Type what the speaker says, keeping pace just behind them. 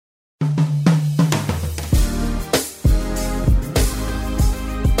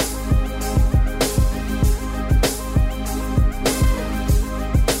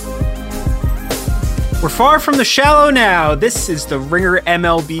far from the shallow now. This is the Ringer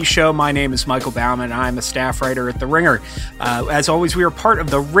MLB show. My name is Michael Baumann. I'm a staff writer at the Ringer. As always, we are part of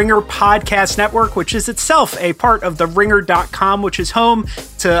the Ringer Podcast Network, which is itself a part of the Ringer.com, which is home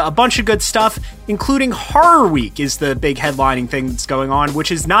to a bunch of good stuff, including Horror Week is the big headlining thing that's going on, which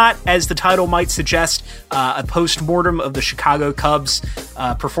is not, as the title might suggest, a post-mortem of the Chicago Cubs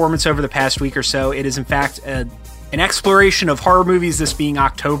performance over the past week or so. It is, in fact, an exploration of horror movies, this being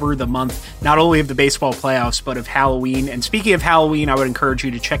October, the month not only of the baseball playoffs, but of Halloween. And speaking of Halloween, I would encourage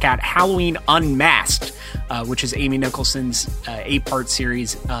you to check out Halloween Unmasked, which is Amy Nicholson's 8-part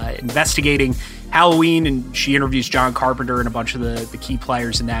series investigating Halloween, and she interviews John Carpenter and a bunch of the key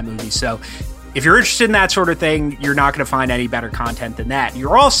players in that movie. So if you're interested in that sort of thing, you're not going to find any better content than that.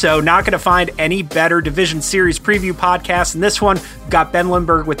 You're also not going to find any better Division Series preview podcast than this one. We've got Ben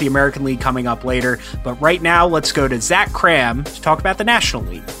Lindbergh with the American League coming up later. But right now, let's go to Zach Kram to talk about the National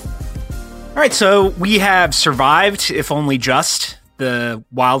League. All right, so we have survived, if only just, the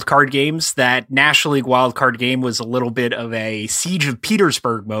wildcard games. That National League wildcard game was a little bit of a Siege of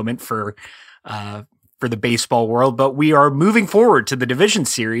Petersburg moment for the baseball world, but we are moving forward to the Division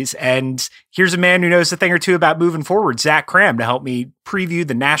Series, and here's a man who knows a thing or two about moving forward, Zach Kram, to help me preview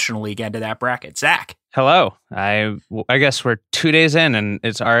the National League end of that bracket. Zach. Hello. I guess we're 2 days in, and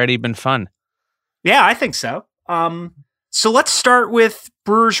it's already been fun. Yeah, I think so. So let's start with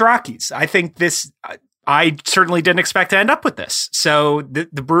Brewers Rockies. I think I certainly didn't expect to end up with this. So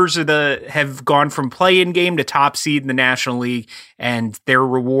the Brewers have gone from play-in game to top seed in the National League, and their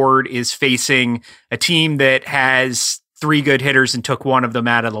reward is facing a team that has 3 good hitters and took one of them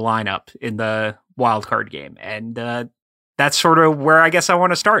out of the lineup in the wild card game. And that's sort of where I guess I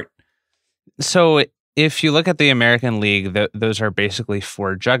want to start. So if you look at the American League, those are basically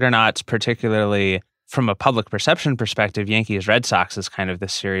 4 juggernauts, particularly from a public perception perspective. Yankees Red Sox is kind of the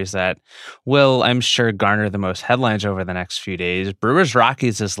series that will, I'm sure, garner the most headlines over the next few days. Brewers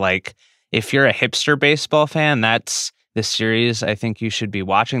Rockies is like, if you're a hipster baseball fan, that's the series I think you should be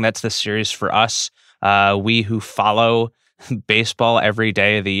watching. That's the series for us, we who follow baseball every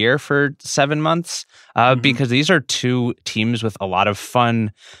day of the year for 7 months, because these are 2 teams with a lot of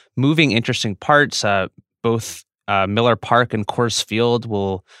fun, moving, interesting parts. Both Miller Park and Coors Field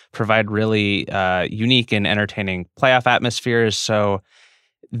will provide really unique and entertaining playoff atmospheres. So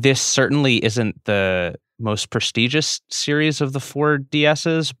this certainly isn't the most prestigious series of the 4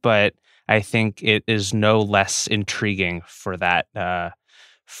 DSs, but I think it is no less intriguing for that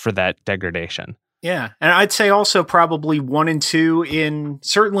degradation. Yeah, and I'd say also probably 1 and 2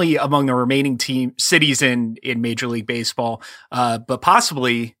 certainly among the remaining cities in Major League Baseball, but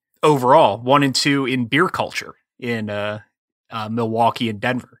possibly overall 1 and 2 in beer culture in Milwaukee and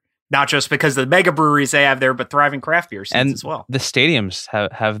Denver. Not just because of the mega breweries they have there, but thriving craft beer scenes as well. The stadiums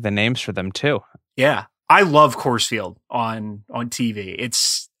have the names for them too. Yeah. I love Coors Field on TV.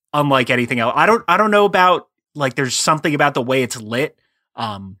 It's unlike anything else. I don't know about, like, there's something about the way it's lit,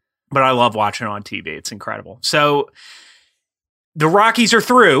 but I love watching it on TV. It's incredible. So the Rockies are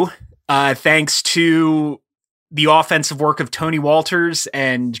through, thanks to the offensive work of Tony Walters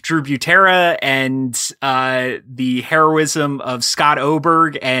and Drew Butera and the heroism of Scott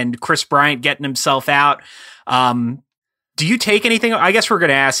Oberg and Chris Bryant getting himself out. Do you take anything? I guess we're going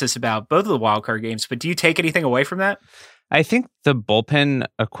to ask this about both of the wildcard games, but do you take anything away from that? I think the bullpen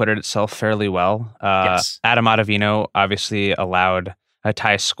acquitted itself fairly well. Yes. Adam Ottavino obviously allowed a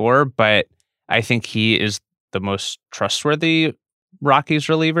tie score, but I think he is the most trustworthy Rockies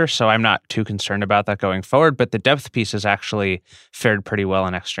reliever, so I'm not too concerned about that going forward. But the depth pieces actually fared pretty well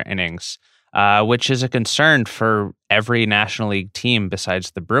in extra innings, which is a concern for every National League team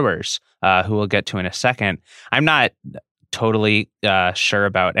besides the Brewers, who we'll get to in a second. I'm not totally sure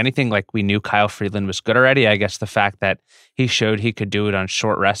about anything. Like, we knew Kyle Freeland was good already. I guess the fact that he showed he could do it on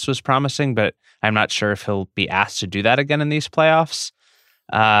short rests was promising, but I'm not sure if he'll be asked to do that again in these playoffs.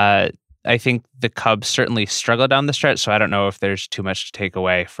 I think the Cubs certainly struggle down the stretch, so I don't know if there's too much to take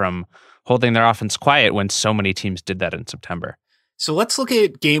away from holding their offense quiet when so many teams did that in September. So let's look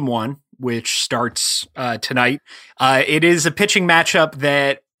at Game 1, which starts tonight. It is a pitching matchup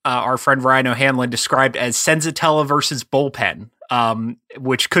that our friend Ryan O'Hanlon described as Senzatella versus bullpen,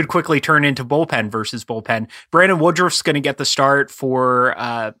 which could quickly turn into bullpen versus bullpen. Brandon Woodruff's going to get the start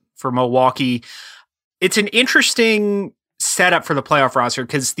for Milwaukee. It's an interesting setup for the playoff roster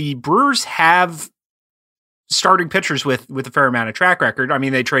because the Brewers have starting pitchers with a fair amount of track record. I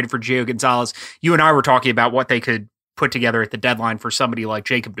mean, they traded for Gio Gonzalez. You and I were talking about what they could put together at the deadline for somebody like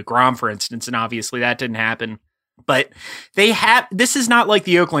Jacob deGrom, for instance, and obviously that didn't happen. But this is not like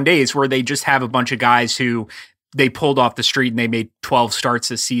the Oakland A's where they just have a bunch of guys who they pulled off the street and they made 12 starts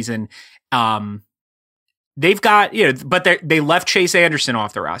this season. they've got, but they left Chase Anderson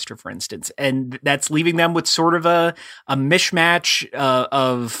off the roster, for instance, and that's leaving them with sort of a mismatch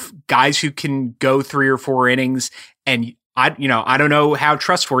of guys who can go 3 or 4 innings. And I don't know how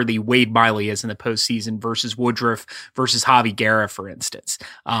trustworthy Wade Miley is in the postseason versus Woodruff versus Javi Guerra, for instance.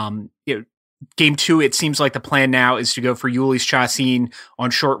 Game 2, it seems like the plan now is to go for Ulis Chacin on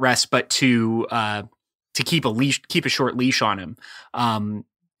short rest, but to keep a short leash on him,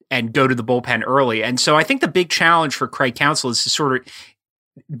 and go to the bullpen early. And so I think the big challenge for Craig Counsell is to sort of,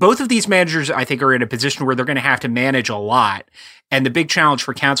 both of these managers, I think, are in a position where they're going to have to manage a lot. And the big challenge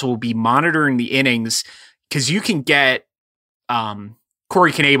for Counsell will be monitoring the innings, because you can get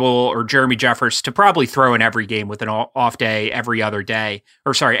Corey Knebel or Jeremy Jeffress to probably throw in every game with an off day every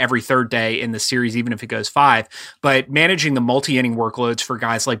third day in the series, even if it goes 5. But managing the multi-inning workloads for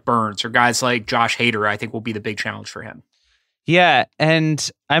guys like Burns or guys like Josh Hader, I think, will be the big challenge for him. Yeah,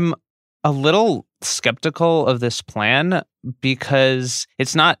 and I'm a little skeptical of this plan because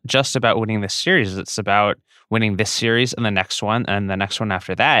it's not just about winning this series. It's about winning this series and the next one and the next one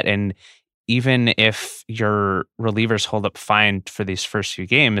after that. And even if your relievers hold up fine for these first few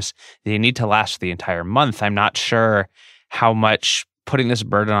games, they need to last the entire month. I'm not sure how much putting this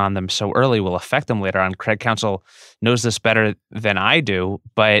burden on them so early will affect them later on. Craig Counsell knows this better than I do,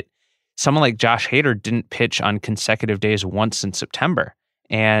 but someone like Josh Hader didn't pitch on consecutive days once in September,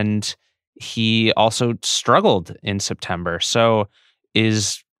 and he also struggled in September. So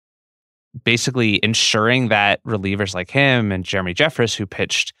is basically ensuring that relievers like him and Jeremy Jeffress, who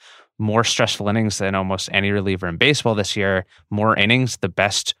pitched more stressful innings than almost any reliever in baseball this year, more innings, the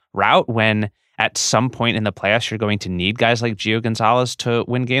best route when at some point in the playoffs you're going to need guys like Gio Gonzalez to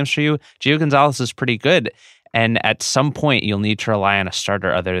win games for you. Gio Gonzalez is pretty good, and at some point you'll need to rely on a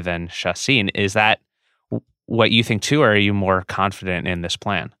starter other than Chacin. Is that what you think too, or are you more confident in this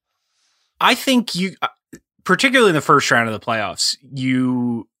plan? I think particularly in the first round of the playoffs,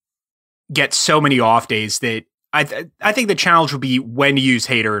 you get so many off days that I think the challenge will be when to use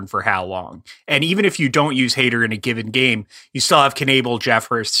Hader and for how long. And even if you don't use Hader in a given game, you still have Knebel,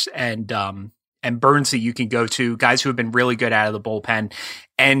 Jeffress, and Burns that you can go to, guys who have been really good out of the bullpen.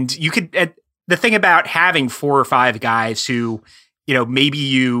 And you could, the thing about having 4 or 5 guys who, maybe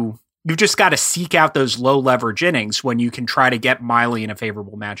you've just got to seek out those low leverage innings when you can try to get Miley in a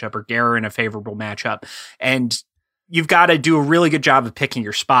favorable matchup or Guerra in a favorable matchup. And you've got to do a really good job of picking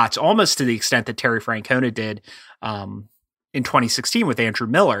your spots, almost to the extent that Terry Francona did in 2016 with Andrew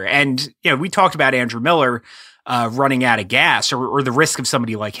Miller. And, we talked about Andrew Miller running out of gas or the risk of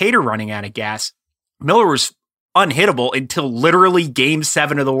somebody like Hader running out of gas. Miller was unhittable until literally Game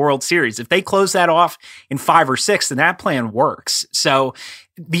 7 of the World Series. If they close that off in 5 or 6, then that plan works. So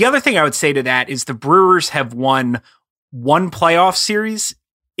the other thing I would say to that is the Brewers have won 1 playoff series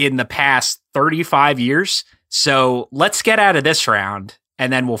in the past 35 years. So let's get out of this round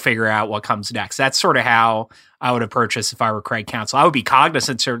and then we'll figure out what comes next. That's sort of how I would approach this if I were Craig Counsell. I would be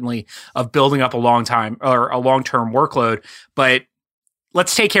cognizant certainly of building up a long-term workload, but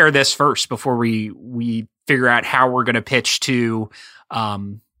let's take care of this first before we figure out how we're going to pitch to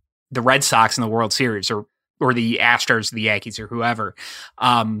the Red Sox in the World Series or the Astros, the Yankees, or whoever.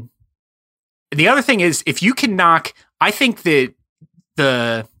 The other thing is, if you can I think that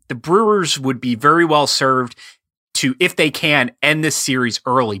the Brewers would be very well served to, if they can, end this series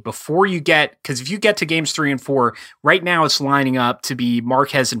early before you because if you get to games 3 and 4, right now it's lining up to be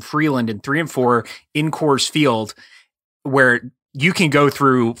Marquez and Freeland in 3 and 4 in Coors Field, where you can go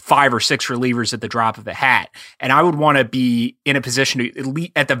through 5 or 6 relievers at the drop of a hat. And I would want to be in a position to,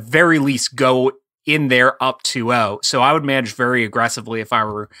 at the very least, go in there up 2-0. So I would manage very aggressively if I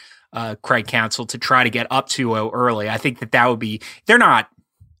were Craig Counsell to try to get up 2-0 early. I think that would be, they're not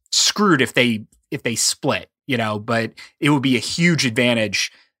screwed if they split, but it would be a huge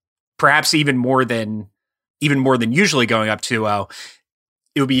advantage, perhaps even more than usually going up 2-0.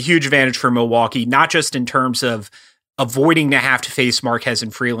 It would be a huge advantage for Milwaukee, not just in terms of avoiding to have to face Marquez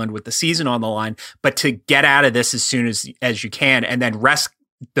and Freeland with the season on the line, but to get out of this as soon as you can and then rest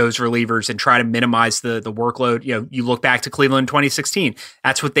those relievers and try to minimize the workload. You look back to Cleveland in 2016.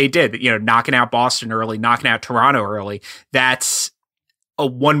 That's what they did, knocking out Boston early, knocking out Toronto early. That's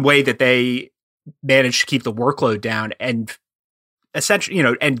one way that they managed to keep the workload down and essentially,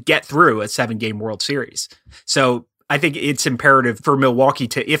 and get through a 7-game World Series. So I think it's imperative for Milwaukee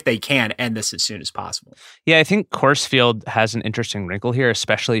to, if they can, end this as soon as possible. Yeah, I think Coors Field has an interesting wrinkle here,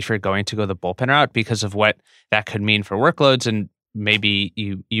 especially if you're going to go the bullpen route, because of what that could mean for workloads. And maybe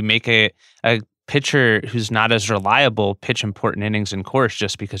you make a pitcher who's not as reliable pitch important innings in Coors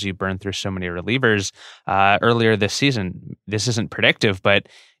just because you burn through so many relievers earlier this season. This isn't predictive, but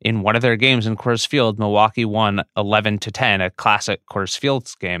in one of their games in Coors Field, Milwaukee won 11-10, a classic Coors Field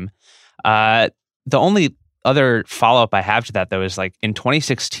game. The only other follow-up I have to that, though, is like in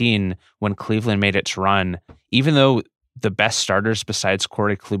 2016 when Cleveland made its run, even though the best starters besides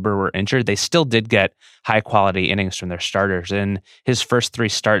Corey Kluber were injured, they still did get high-quality innings from their starters. In his first 3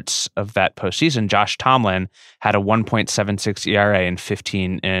 starts of that postseason, Josh Tomlin had a 1.76 ERA in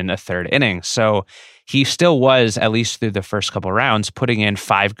 15 1/3 innings. So he still was, at least through the first couple rounds, putting in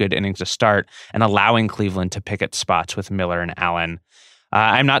 5 good innings to start and allowing Cleveland to pick at spots with Miller and Allen.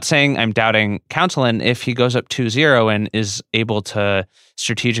 I'm not saying I'm doubting Counsellin. If he goes up 2-0 and is able to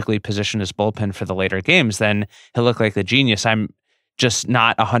strategically position his bullpen for the later games, then he'll look like a genius. I'm just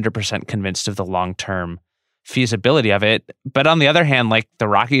not 100% convinced of the long-term feasibility of it. But on the other hand, like the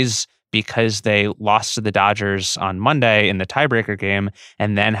Rockies, because they lost to the Dodgers on Monday in the tiebreaker game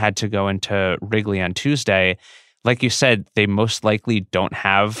and then had to go into Wrigley on Tuesday, like you said, they most likely don't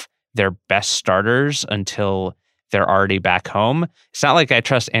have their best starters until they're already back home. It's not like I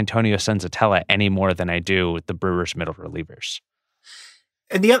trust Antonio Senzatella any more than I do with the Brewers' middle relievers.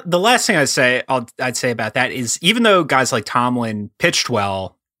 And the last thing I'd say about that is, even though guys like Tomlin pitched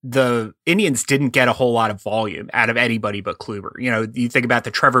well, the Indians didn't get a whole lot of volume out of anybody but Kluber. You know, you think about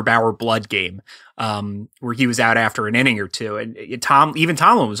the Trevor Bauer blood game, where he was out after an inning or two, and even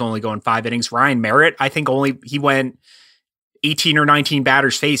Tomlin was only going 5 innings. Ryan Merritt, I think he went 18 or 19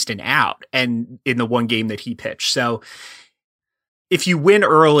 batters faced and out, and in the one game that he pitched. So if you win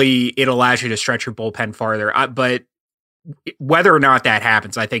early, it allows you to stretch your bullpen farther. But whether or not that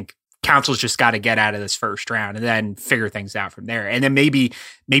happens, I think Counsell's just got to get out of this first round and then figure things out from there. And then maybe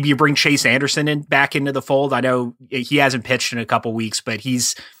you bring Chase Anderson back into the fold. I know he hasn't pitched in a couple weeks, but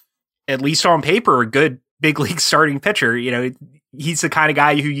he's, at least on paper, a good big league starting pitcher. You know, he's the kind of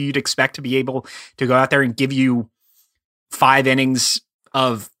guy who you'd expect to be able to go out there and give you 5 innings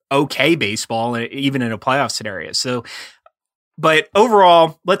of okay baseball, even in a playoff scenario. So, but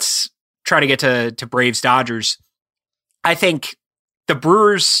overall, let's try to get to Braves Dodgers. I think the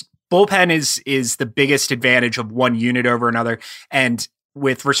Brewers bullpen is the biggest advantage of one unit over another. And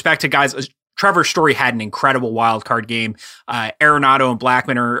with respect to guys, Trevor Story had an incredible wild card game. Arenado and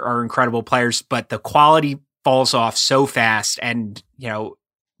Blackmon are incredible players, but the quality falls off so fast. And, you know,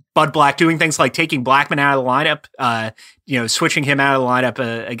 Bud Black doing things like taking Blackmon out of the lineup, switching him out of the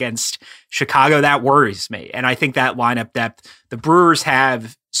lineup against Chicago, that worries me. And I think that lineup depth, the Brewers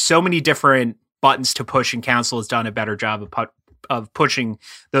have so many different buttons to push, and Counsell has done a better job of pushing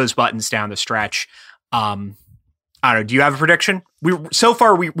those buttons down the stretch. I don't know. Do you have a prediction? So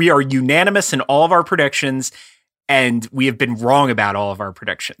far, we are unanimous in all of our predictions, and we have been wrong about all of our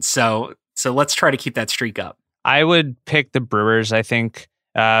predictions. So let's try to keep that streak up. I would pick the Brewers, I think.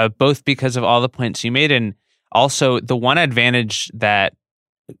 Both because of all the points you made, and also the one advantage that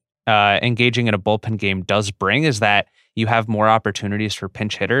engaging in a bullpen game does bring is that you have more opportunities for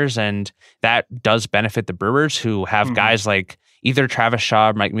pinch hitters, and that does benefit the Brewers, who have guys like either Travis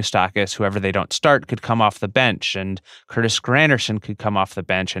Shaw or Mike Moustakas, whoever they don't start, could come off the bench, and Curtis Granderson could come off the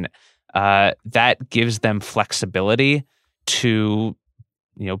bench, and that gives them flexibility to,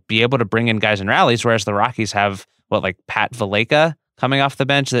 be able to bring in guys in rallies, whereas the Rockies have Pat Valaika coming off the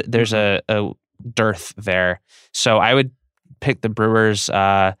bench. There's a dearth there. So I would pick the Brewers,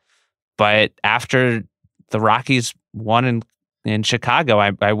 but after the Rockies won in Chicago,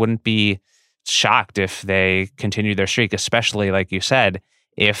 I wouldn't be shocked if they continue their streak, especially, like you said,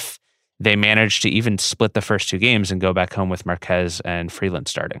 if they manage to even split the first 2 games and go back home with Marquez and Freeland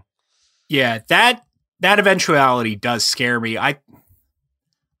starting. Yeah, that eventuality does scare me.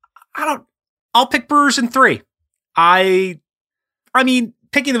 I'll pick Brewers in 3. I mean,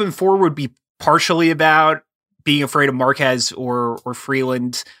 picking them in 4 would be partially about being afraid of Marquez or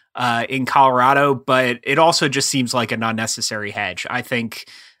Freeland in Colorado, but it also just seems like an unnecessary hedge. I think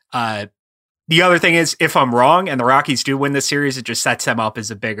the other thing is, if I'm wrong and the Rockies do win this series, it just sets them up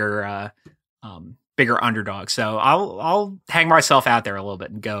as a bigger underdog. So I'll hang myself out there a little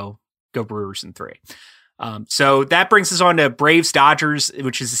bit and go Brewers in 3. So that brings us on to Braves Dodgers,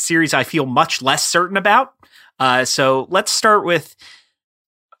 which is a series I feel much less certain about. So let's start with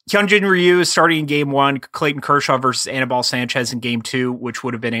Hyunjin Ryu starting in game 1, Clayton Kershaw versus Anibal Sanchez in game 2, which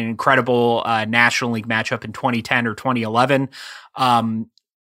would have been an incredible National League matchup in 2010 or 2011.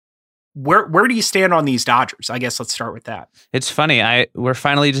 Where do you stand on these Dodgers? I guess let's start with that. It's funny. We're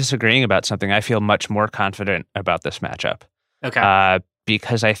finally disagreeing about something. I feel much more confident about this matchup. Okay.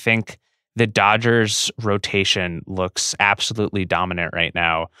 Because I think the Dodgers rotation looks absolutely dominant right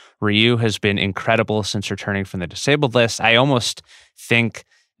now. Ryu has been incredible since returning from the disabled list. I almost think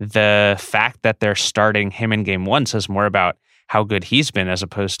the fact that they're starting him in game one says more about how good he's been as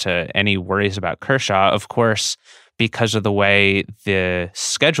opposed to any worries about Kershaw. Of course, because of the way the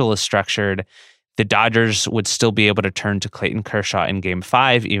schedule is structured, the Dodgers would still be able to turn to Clayton Kershaw in game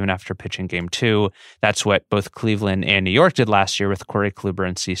 5, even after pitching game 2. That's what both Cleveland and New York did last year with Corey Kluber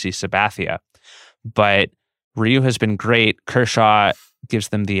and CC Sabathia. But Ryu has been great. Kershaw gives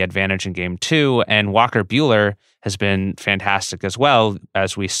them the advantage in game 2, and Walker Buehler has been fantastic as well,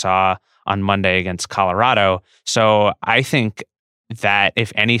 as we saw on Monday against Colorado. So I think that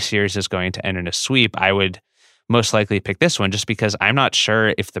if any series is going to end in a sweep, I would most likely pick this one, just because I'm not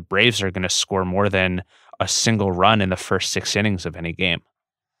sure if the Braves are going to score more than a single run in the first 6 innings of any game.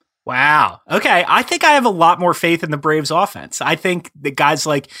 Wow. Okay. I think I have a lot more faith in the Braves offense. I think the guys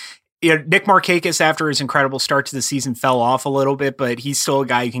like Nick Markakis, after his incredible start to the season, fell off a little bit, but he's still a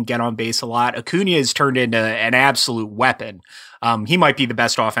guy who can get on base a lot. Acuna has turned into an absolute weapon. He might be the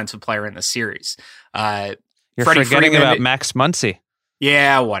best offensive player in the series. You're Freddie forgetting Freeman, about Max Muncy.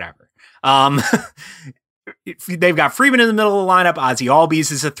 Yeah, whatever. They've got Freeman in the middle of the lineup. Ozzie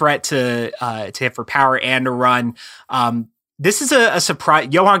Albies is a threat to hit for power and to run. This is a surprise.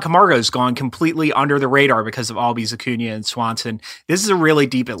 Johan Camargo's gone completely under the radar because of Albies, Acuna, and Swanson. This is a really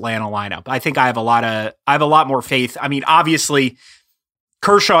deep Atlanta lineup. I think I have a lot more faith. I mean, obviously,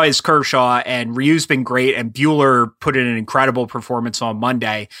 Kershaw is Kershaw, and Ryu's been great, and Buehler put in an incredible performance on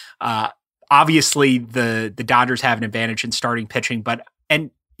Monday. Obviously, the Dodgers have an advantage in starting pitching,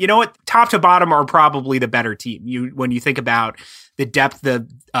 and you know what? Top to bottom are probably the better team. When you think about the depth of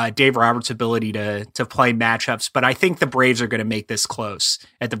Dave Roberts' ability to play matchups, but I think the Braves are going to make this close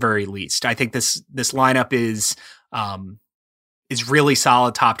at the very least. I think this lineup is really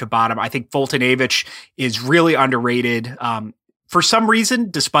solid top to bottom. I think Foltynewicz is really underrated. For some reason,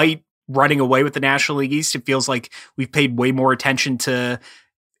 despite running away with the National League East, it feels like we've paid way more attention to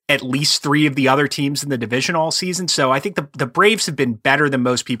at least 3 of the other teams in the division all season. So I think the Braves have been better than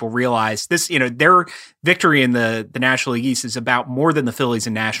most people realize. Their victory in the National League East is about more than the Phillies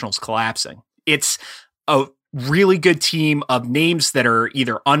and Nationals collapsing. It's a really good team of names that are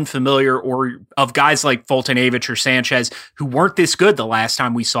either unfamiliar or of guys like Foltynewicz or Sanchez who weren't this good the last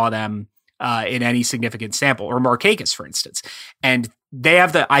time we saw them in any significant sample, or Markakis, for instance. And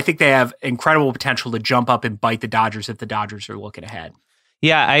I think they have incredible potential to jump up and bite the Dodgers if the Dodgers are looking ahead.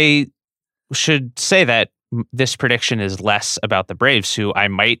 Yeah, I should say that this prediction is less about the Braves, who I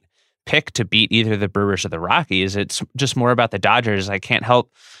might pick to beat either the Brewers or the Rockies. It's just more about the Dodgers. I can't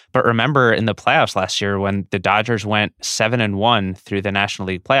help but remember in the playoffs last year when the Dodgers went 7-1 through the National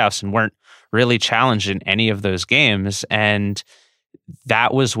League playoffs and weren't really challenged in any of those games. And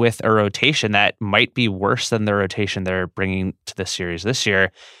that was with a rotation that might be worse than the rotation they're bringing to the series this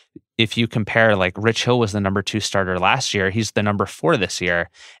year. If you compare, like, Rich Hill was the number 2 starter last year, he's the number 4 this year,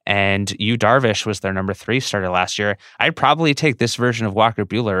 and Yu Darvish was their number 3 starter last year. I'd probably take this version of Walker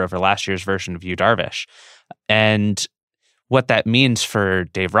Buehler over last year's version of Yu Darvish. And what that means for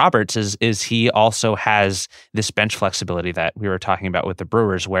Dave Roberts is he also has this bench flexibility that we were talking about with the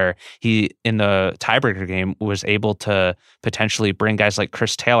Brewers, where he, in the tiebreaker game, was able to potentially bring guys like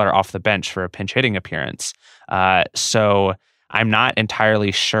Chris Taylor off the bench for a pinch hitting appearance. So I'm not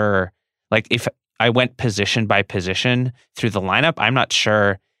entirely sure. Like, if I went position by position through the lineup, I'm not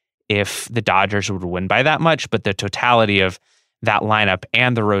sure if the Dodgers would win by that much, but the totality of that lineup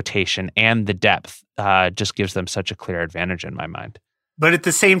and the rotation and the depth just gives them such a clear advantage in my mind. But at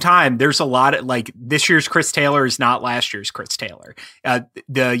the same time, there's a lot of, like, this year's Chris Taylor is not last year's Chris Taylor.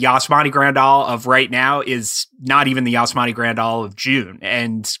 The Yasmani Grandal of right now is not even the Yasmani Grandal of June.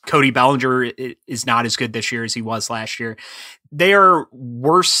 And Cody Bellinger is not as good this year as he was last year. They are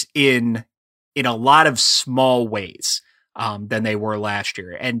worse in a lot of small ways than they were last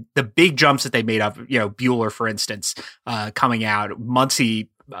year. And the big jumps that they made up, Buehler, for instance, coming out, Muncy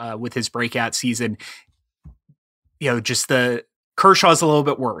with his breakout season, just the Kershaw's a little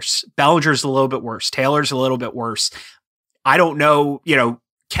bit worse. Bellinger's a little bit worse. Taylor's a little bit worse. I don't know,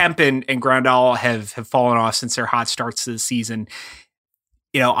 Kemp and Grandal have fallen off since their hot starts to the season.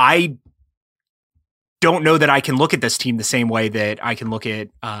 I don't know that I can look at this team the same way that I can look at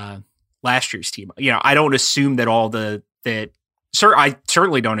last year's team. I don't assume that I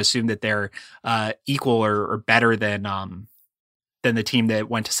certainly don't assume that they're equal or better than the team that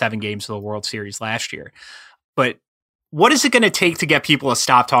went to 7 games of the World Series last year. But what is it going to take to get people to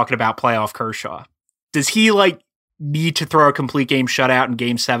stop talking about playoff Kershaw? Does he need to throw a complete game shutout in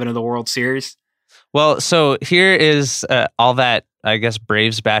Game 7 of the World Series? Well, so here is all that I guess,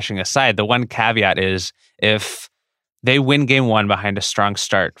 Braves bashing aside, the one caveat is if they win game one behind a strong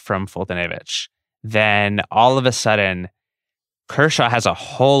start from Foltynewicz, then all of a sudden Kershaw has a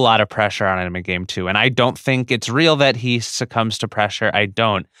whole lot of pressure on him in game two. And I don't think it's real that he succumbs to pressure. I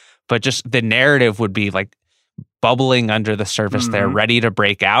don't. But just the narrative would be like bubbling under the surface there, ready to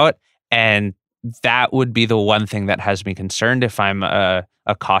break out. And that would be the one thing that has me concerned if I'm a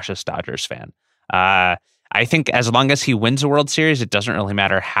cautious Dodgers fan. I think as long as he wins a World Series, it doesn't really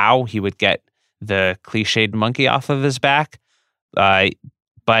matter how he would get the cliched monkey off of his back.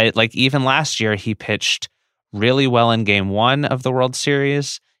 But like even last year, he pitched really well in game one of the World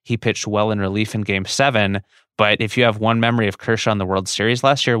Series. He pitched well in relief in game seven. But if you have one memory of Kershaw in the World Series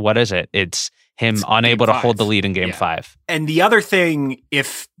last year, what is it? It's him unable to hold the lead in game five. And the other thing,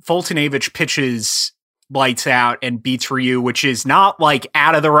 if Foltynewicz pitches lights out and beats Ryu, which is not like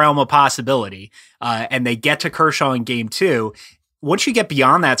out of the realm of possibility, and they get to Kershaw in game two, once you get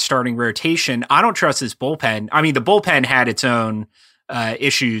beyond that starting rotation, I don't trust his bullpen. I mean, the bullpen had its own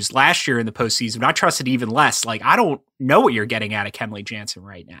issues last year in the postseason. I trust it even less. Like, I don't know what you're getting out of Kenley Jansen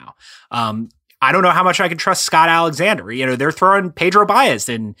right now. I don't know how much I can trust Scott Alexander. You know, they're throwing Pedro Baez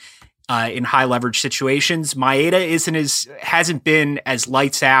in high leverage situations. Maeda hasn't been as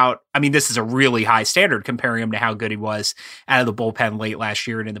lights out. I mean, this is a really high standard comparing him to how good he was out of the bullpen late last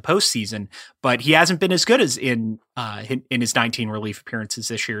year and in the postseason, but he hasn't been as good as in his 19 relief appearances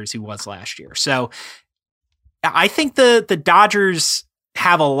this year as he was last year. So I think the Dodgers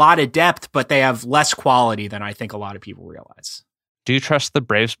have a lot of depth, but they have less quality than I think a lot of people realize. Do you trust the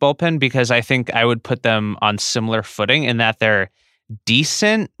Braves bullpen? Because I think I would put them on similar footing in that they're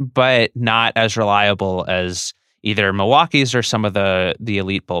decent, but not as reliable as either Milwaukee's or some of the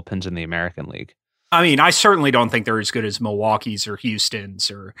elite bullpens in the American League. I mean, I certainly don't think they're as good as Milwaukee's or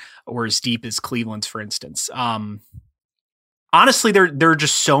Houston's or as deep as Cleveland's, for instance. Honestly, there are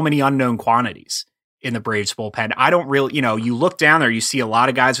just so many unknown quantities in the Braves bullpen. I don't really, you look down there, you see a lot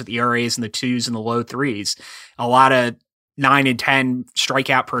of guys with ERAs in the 2s and the low 3s, a lot of 9 and 10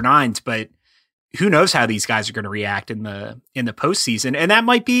 strikeout per 9s, but who knows how these guys are going to react in the postseason. And that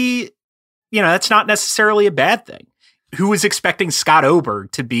might be, that's not necessarily a bad thing. Who was expecting Scott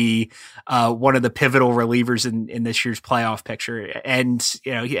Oberg to be one of the pivotal relievers in this year's playoff picture? And,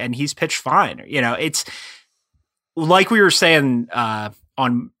 and he's pitched fine. It's like we were saying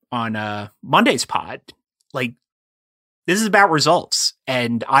on Monday's pod, like, this is about results.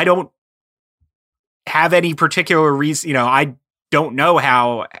 And I don't have any particular reason, I don't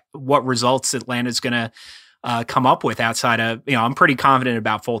know what results Atlanta's going to come up with outside of, I'm pretty confident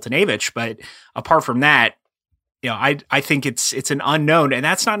about Foltynewicz, but apart from that, I think it's an unknown, and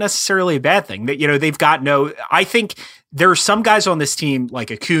that's not necessarily a bad thing. That they've got I think there are some guys on this team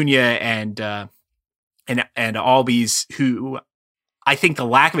like Acuna and Albies who I think the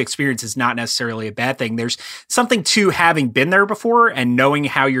lack of experience is not necessarily a bad thing. There's something to having been there before and knowing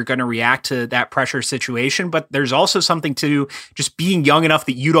how you're going to react to that pressure situation. But there's also something to just being young enough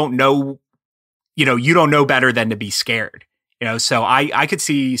that you don't know better than to be scared. So I could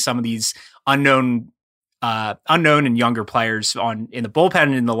see some of these unknown and younger players in the bullpen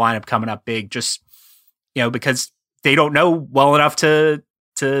and in the lineup coming up big, just, because they don't know well enough to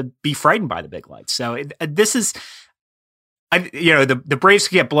be frightened by the big lights. So this is, the Braves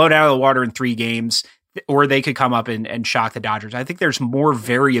could get blown out of the water in 3 games, or they could come up and shock the Dodgers. I think there's more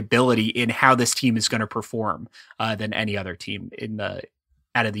variability in how this team is going to perform than any other team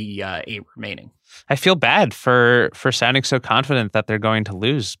out of the 8 remaining. I feel bad for sounding so confident that they're going to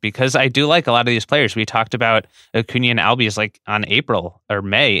lose, because I do like a lot of these players. We talked about Acuna and Albies like on April or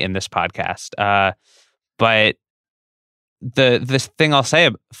May in this podcast. But this thing I'll say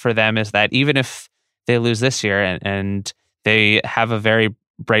for them is that even if they lose this year and they have a very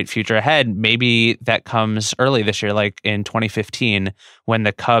bright future ahead, maybe that comes early this year, like in 2015 when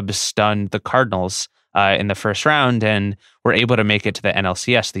the Cubs stunned the Cardinals in the first round and were able to make it to the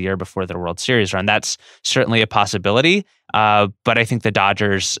NLCS the year before the World Series run. That's certainly a possibility, but I think the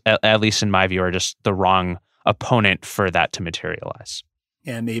Dodgers, at least in my view, are just the wrong opponent for that to materialize.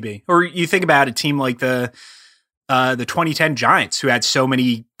 Yeah, maybe. Or you think about a team like the 2010 Giants, who had so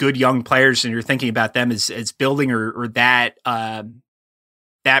many good young players, and you're thinking about them as building or that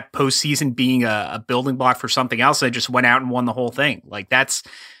postseason being a building block for something else. They just went out and won the whole thing. Like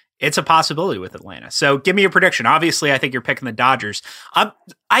it's a possibility with Atlanta. So give me a prediction. Obviously, I think you're picking the Dodgers.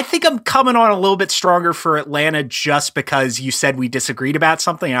 I think I'm coming on a little bit stronger for Atlanta just because you said we disagreed about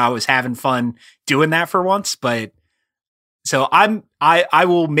something. And I was having fun doing that for once, but so I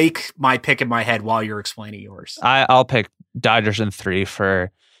will make my pick in my head while you're explaining yours. I'll pick Dodgers in 3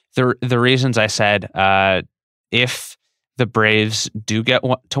 for the reasons I said. If the Braves do get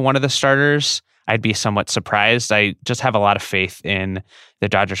to one of the starters, I'd be somewhat surprised. I just have a lot of faith in the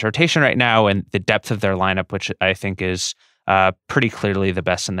Dodgers rotation right now and the depth of their lineup, which I think is pretty clearly the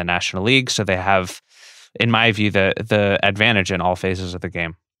best in the National League. So they have, in my view, the advantage in all phases of the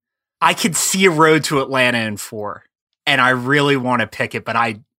game. I could see a road to Atlanta in 4, and I really want to pick it, but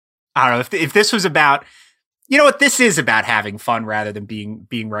I don't know if this was about, you know what, this is about having fun rather than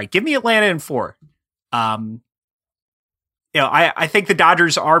being right. Give me Atlanta in 4. I think the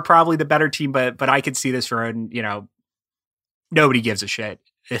Dodgers are probably the better team, but I could see this road, and nobody gives a shit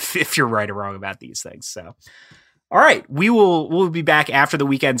if you're right or wrong about these things. So, all right, we'll be back after the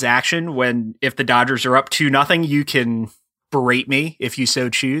weekend's action when, if the Dodgers are up 2-0, you can berate me if you so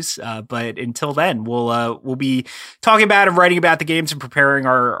choose. But until then, we'll be talking about and writing about the games and preparing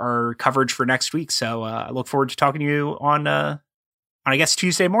our coverage for next week. So I look forward to talking to you on I guess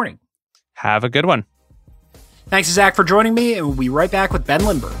Tuesday morning. Have a good one. Thanks to Zach for joining me, and we'll be right back with Ben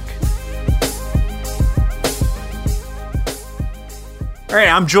Lindbergh. All right,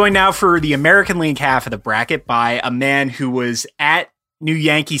 I'm joined now for the American League half of the bracket by a man who was at New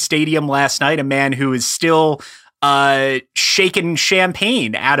Yankee Stadium last night, a man who is still shaking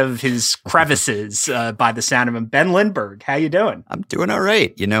champagne out of his crevices by the sound of him. Ben Lindbergh, how you doing? I'm doing all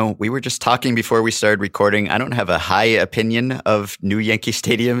right. We were just talking before we started recording. I don't have a high opinion of New Yankee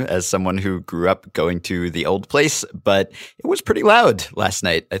Stadium as someone who grew up going to the old place, but it was pretty loud last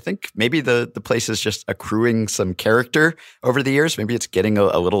night. I think maybe the place is just accruing some character over the years. Maybe it's getting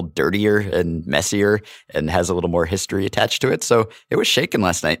a little dirtier and messier and has a little more history attached to it. So it was shaking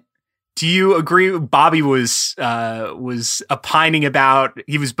last night. Do you agree? Bobby was opining about,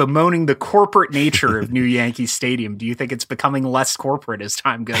 he was bemoaning the corporate nature of New Yankee Stadium. Do you think it's becoming less corporate as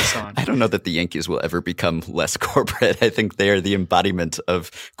time goes on? I don't know that the Yankees will ever become less corporate. I think they are the embodiment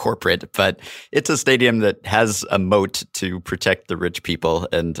of corporate, but it's a stadium that has a moat to protect the rich people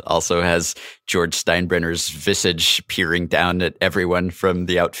and also has George Steinbrenner's visage peering down at everyone from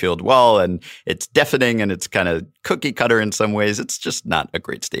the outfield wall. And it's deafening and it's kind of cookie cutter in some ways. It's just not a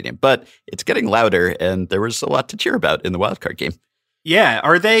great stadium, but it's getting louder, and there was a lot to cheer about in the wildcard game. Yeah.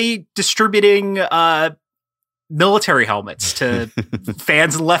 Are they distributing military helmets to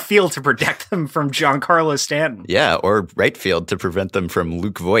fans in left field to protect them from Giancarlo Stanton? Yeah, or right field to prevent them from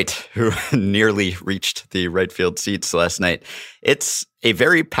Luke Voigt, who nearly reached the right field seats last night. It's a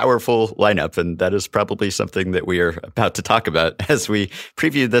very powerful lineup, and that is probably something that we are about to talk about as we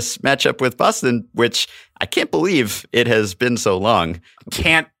preview this matchup with Boston, which I can't believe it has been so long.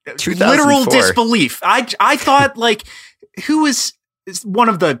 Can't. Literal disbelief. I thought, who was one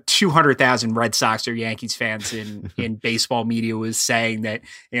of the 200,000 Red Sox or Yankees fans in baseball media was saying that,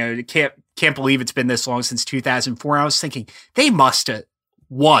 can't believe it's been this long since 2004. I was thinking they must have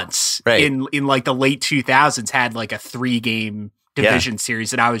once in the late 2000s had a 3-game division series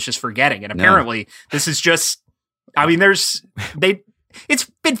that I was just forgetting. And apparently this is just, it's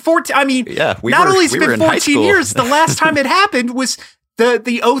been 14. Not only has it been 14 years, the last time it happened was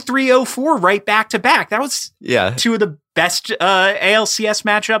the 03-04 right back to back. That was two of the best ALCS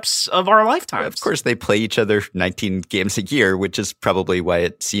matchups of our lifetimes. Of course, they play each other 19 games a year, which is probably why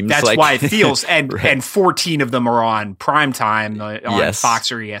it seems that's why it feels. And 14 of them are on primetime on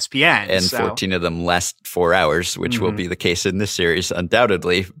Fox or ESPN. And 14 of them last 4 hours, which will be the case in this series,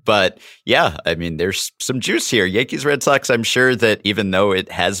 undoubtedly. But there's some juice here. Yankees, Red Sox, I'm sure that even though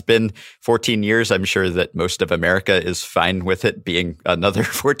it has been 14 years, I'm sure that most of America is fine with it being another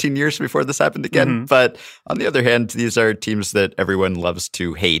 14 years before this happened again. But on the other hand, these are teams that everyone loves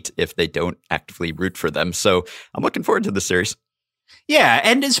to hate if they don't actively root for them. So I'm looking forward to the series. Yeah,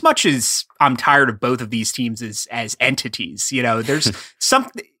 and as much as I'm tired of both of these teams as entities, there's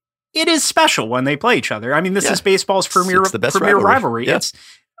something. It is special when they play each other. This is baseball's premier rivalry. Yeah.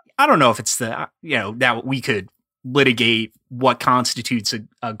 I don't know if it's that we could litigate what constitutes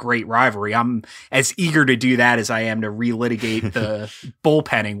a great rivalry. I'm as eager to do that as I am to relitigate the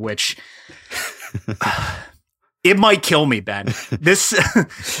bullpenning, which. It might kill me, Ben.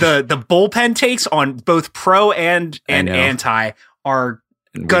 The bullpen takes on both pro and anti are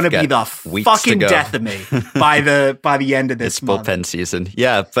going to be the fucking death of me by the end of this month. Bullpen season.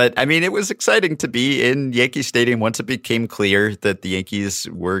 Yeah, but it was exciting to be in Yankee Stadium once it became clear that the Yankees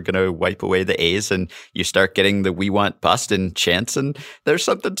were going to wipe away the A's, and you start getting the "We Want Boston" chants, and there's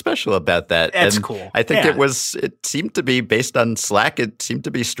something special about that. That's cool. I think it seemed to be based on Slack. It seemed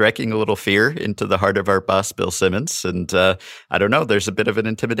to be striking a little fear into the heart of our boss, Bill Simmons, and I don't know. There's a bit of an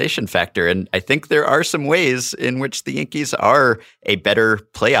intimidation factor, and I think there are some ways in which the Yankees are a better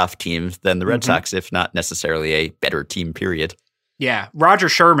playoff team than the Red Sox, if not necessarily a better team, period. Yeah. Roger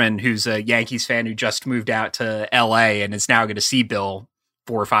Sherman, who's a Yankees fan who just moved out to LA and is now going to see Bill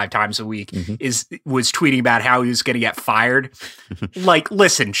 4 or 5 times a week, was tweeting about how he was going to get fired. Like,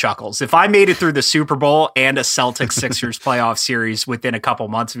 listen, Chuckles, if I made it through the Super Bowl and a Celtics Sixers playoff series within a couple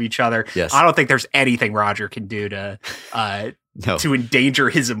months of each other, I don't think there's anything Roger can do to endanger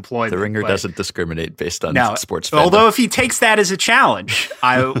his employment. The Ringer doesn't discriminate based on sports fandom. Although if he takes that as a challenge,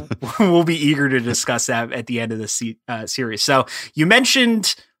 I will be eager to discuss that at the end of the series. So you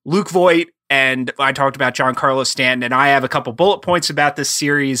mentioned Luke Voit, and I talked about Giancarlo Stanton, and I have a couple bullet points about this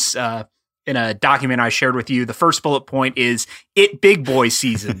series in a document I shared with you. The first bullet point is big boy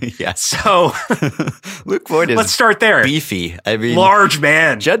season. Yes. So Luke Voit is let's start there. Beefy. I mean, large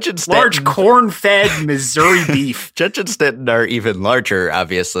man. Judge and Stanton, large corn-fed Missouri beef. Judge and Stanton are even larger,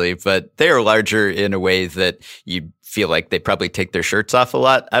 obviously, but they are larger in a way that you feel like they probably take their shirts off a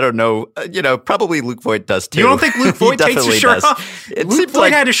lot. I don't know. Probably Luke Voit does too. You don't think Luke Voit takes his shirt off? Luke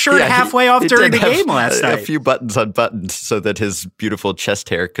Voit had his shirt halfway off during the game last night. A few buttons unbuttoned so that his beautiful chest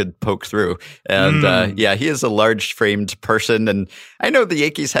hair could poke through. And he is a large-framed person. And I know the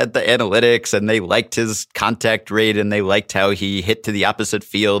Yankees had the analytics and they liked his contact rate and they liked how he hit to the opposite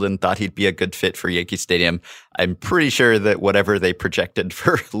field and thought he'd be a good fit for Yankee Stadium. I'm pretty sure that whatever they projected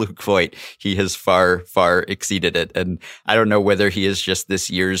for Luke Voit, he has far, far exceeded it. And I don't know whether he is just this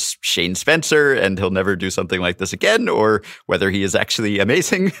year's Shane Spencer and he'll never do something like this again, or whether he is actually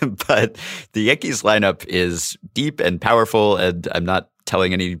amazing. But the Yankees lineup is deep and powerful, and I'm not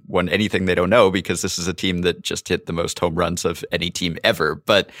telling anyone anything they don't know because this is a team that just hit the most home runs of any team ever.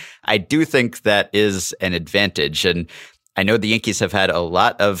 But I do think that is an advantage. And I know the Yankees have had a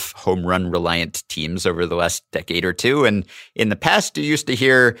lot of home run reliant teams over the last decade or two. And in the past, you used to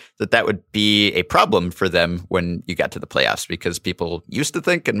hear that would be a problem for them when you got to the playoffs, because people used to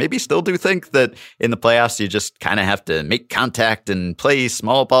think, and maybe still do think, that in the playoffs, you just kind of have to make contact and play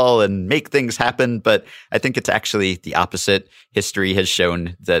small ball and make things happen. But I think it's actually the opposite. History has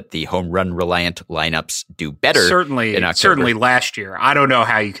shown that the home run reliant lineups do better. Certainly last year. I don't know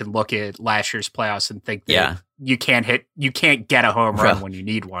how you can look at last year's playoffs and think that you can't get a home run when you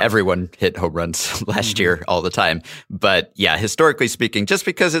need one. Everyone hit home runs last year all the time. But yeah, historically speaking, just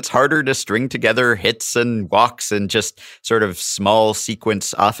because it's harder to string together hits and walks and just sort of small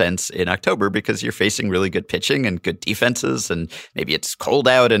sequence offense in October because you're facing really good pitching and good defenses, and maybe it's cold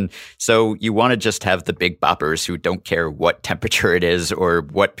out. And so you want to just have the big boppers who don't care what temperature it is or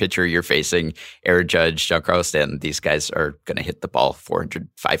what pitcher you're facing. Aaron Judge, Giancarlo Stanton, these guys are going to hit the ball 400,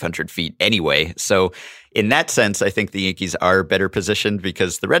 500 feet anyway. So in that sense, I think the Yankees are better positioned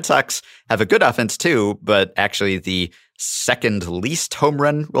because the Red Sox have a good offense too, but actually the second least home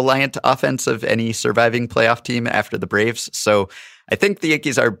run reliant offense of any surviving playoff team after the Braves. So I think the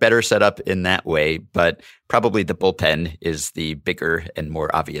Yankees are better set up in that way, but probably the bullpen is the bigger and more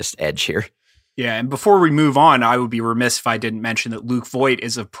obvious edge here. Yeah, and before we move on, I would be remiss if I didn't mention that Luke Voit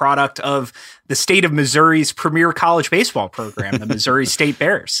is a product of the state of Missouri's premier college baseball program, the Missouri State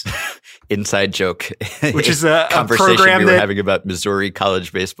Bears. Inside joke. Which is a conversation program we were having about Missouri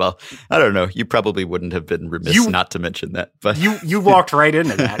college baseball. I don't know. You probably wouldn't have been remiss not to mention that. But you walked right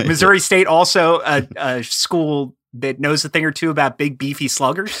into that. Missouri State, also a school that knows a thing or two about big beefy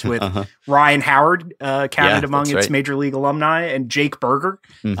sluggers, with Ryan Howard counted among its major league alumni, and Jake Berger,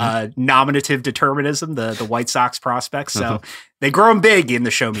 nominative determinism, the White Sox prospects. So they grow them big in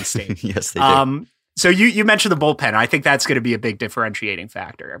the Show Me State. Yes, they do. So you mentioned the bullpen. I think that's going to be a big differentiating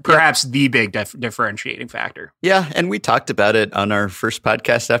factor, perhaps the big differentiating factor. Yeah, and we talked about it on our first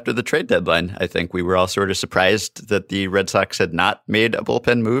podcast after the trade deadline. I think we were all sort of surprised that the Red Sox had not made a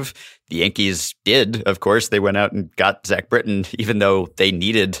bullpen move. The Yankees did, of course. They went out and got Zach Britton, even though they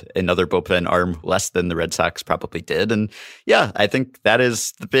needed another bullpen arm less than the Red Sox probably did. And yeah, I think that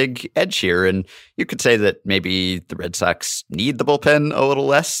is the big edge here. And you could say that maybe the Red Sox need the bullpen a little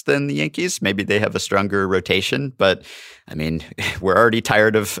less than the Yankees. Maybe they have a stronger rotation. But I mean, we're already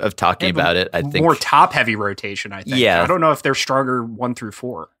tired of talking about it. I think more top-heavy rotation, I think. Yeah. I don't know if they're stronger 1 through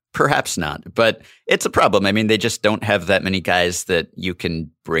 4. Perhaps not, but it's a problem. I mean, they just don't have that many guys that you can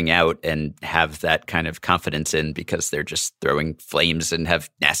bring out and have that kind of confidence in because they're just throwing flames and have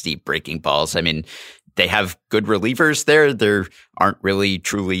nasty breaking balls. I mean, they have good relievers there. There aren't really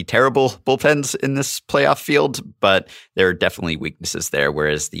truly terrible bullpens in this playoff field, but there are definitely weaknesses there.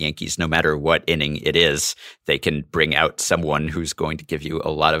 Whereas the Yankees, no matter what inning it is, they can bring out someone who's going to give you a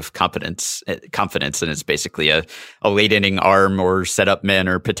lot of confidence. And it's basically a late inning arm or setup man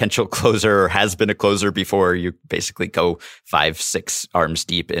or potential closer, or has been a closer before. You basically go 5-6 arms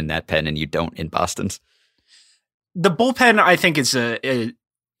deep in that pen, and you don't in Boston's. The bullpen, I think, is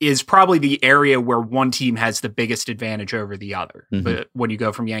is probably the area where one team has the biggest advantage over the other but when you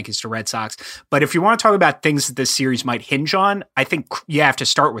go from Yankees to Red Sox. But if you want to talk about things that this series might hinge on, I think you have to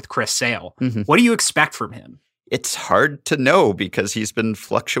start with Chris Sale. What do you expect from him? It's hard to know because he's been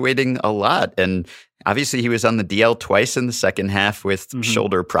fluctuating a lot. And obviously he was on the DL twice in the second half with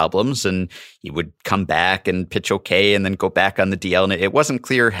shoulder problems, and he would come back and pitch okay and then go back on the DL. And it wasn't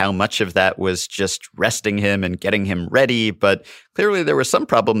clear how much of that was just resting him and getting him ready, but clearly there was some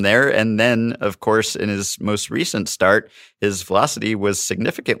problem there. And then, of course, in his most recent start, his velocity was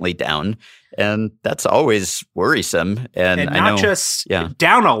significantly down. And that's always worrisome. And not I know, just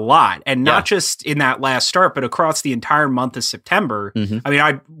down a lot, and not just in that last start, but across the entire month of September. I mean,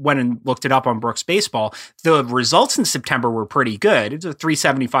 I went and looked it up on Brooks Baseball. The results in September were pretty good. It's a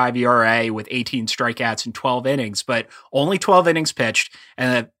 3.75 ERA with 18 strikeouts in 12 innings, but only 12 innings pitched,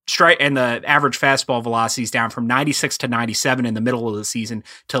 and the average fastball velocity is down from 96 to 97 in the middle of the season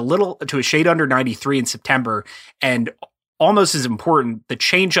to a shade under 93 in September. And almost as important, the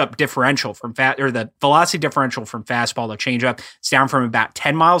changeup differential the velocity differential from fastball to changeup is down from about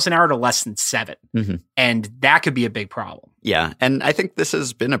 10 miles an hour to less than 7. And that could be a big problem. Yeah. And I think this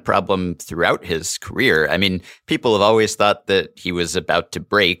has been a problem throughout his career. I mean, people have always thought that he was about to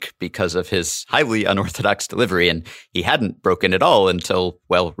break because of his highly unorthodox delivery, and he hadn't broken at all until,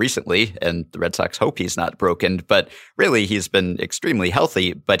 well, recently. And the Red Sox hope he's not broken. But really, he's been extremely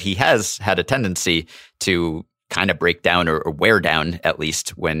healthy, but he has had a tendency to kind of break down or wear down, at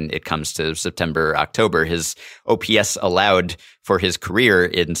least when it comes to September, October. His OPS allowed for his career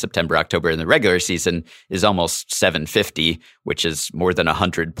in September, October in the regular season is almost 750, which is more than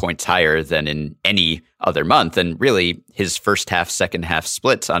 100 points higher than in any other month. And really, his first half, second half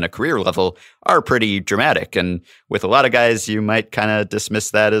splits on a career level are pretty dramatic. And with a lot of guys, you might kind of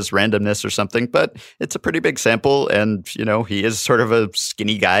dismiss that as randomness or something, but it's a pretty big sample. And, you know, he is sort of a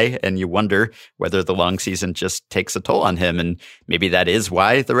skinny guy, and you wonder whether the long season just takes a toll on him. And maybe that is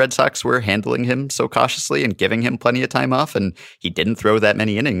why the Red Sox were handling him so cautiously and giving him plenty of time off. And he didn't throw that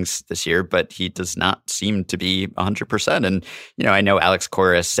many innings this year, but he does not seem to be 100%. And, you know, I know Alex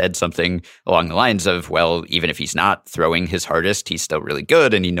Cora said something along the lines of, well, even if he's not throwing his hardest, he's still really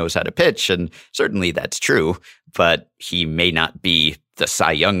good and he knows how to pitch. And certainly that's true, but he may not be the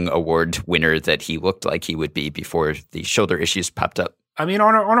Cy Young Award winner that he looked like he would be before the shoulder issues popped up. I mean,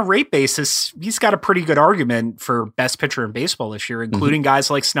 on a rate basis, he's got a pretty good argument for best pitcher in baseball this year, including guys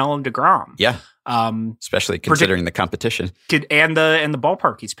like Snell and DeGrom. Yeah. Especially considering the competition. And the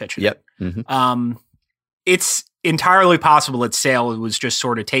ballpark he's pitching. Yep. It's entirely possible that Sale was just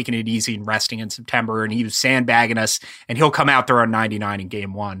sort of taking it easy and resting in September, and he was sandbagging us, and he'll come out there on 99 in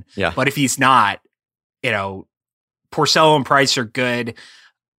game 1. Yeah. But if he's not, you know, Porcello and Price are good,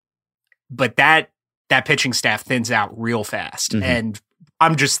 but that pitching staff thins out real fast. And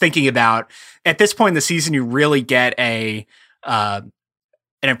I'm just thinking about, at this point in the season, you really get an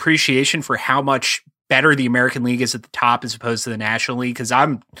appreciation for how much better the American League is at the top as opposed to the National League. Because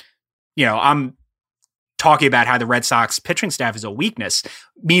I'm talking about how the Red Sox pitching staff is a weakness.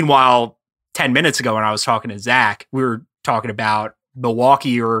 Meanwhile, 10 minutes ago when I was talking to Zach, we were talking about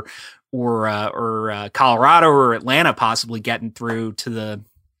Milwaukee or Colorado or Atlanta possibly getting through to the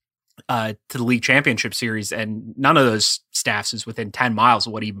league championship series, and none of those staffs is within 10 miles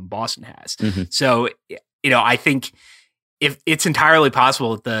of what even Boston has. So, you know, I think if it's entirely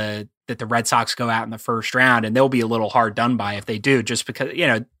possible that the Red Sox go out in the first round, and they'll be a little hard done by if they do, just because, you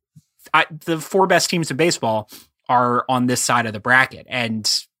know, the 4 best teams in baseball are on this side of the bracket. And,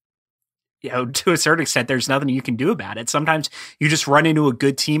 you know, to a certain extent, there's nothing you can do about it. Sometimes you just run into a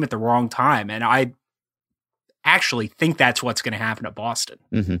good team at the wrong time. And I actually think that's what's going to happen at Boston.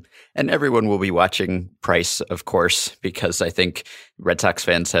 And everyone will be watching Price, of course, because I think Red Sox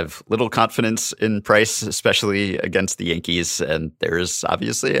fans have little confidence in Price, especially against the Yankees. And there's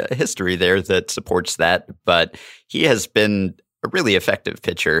obviously a history there that supports that. But he has been a really effective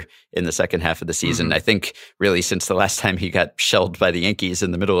pitcher in the second half of the season. I think really since the last time he got shelled by the Yankees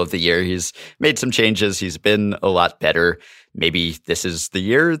in the middle of the year, he's made some changes. He's been a lot better. Maybe this is the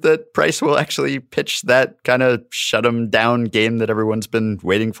year that Price will actually pitch that kind of shut him down game that everyone's been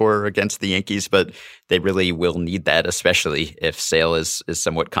waiting for against the Yankees, but they really will need that, especially if Sale is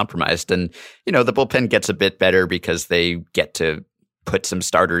somewhat compromised. And, you know, the bullpen gets a bit better because they get to put some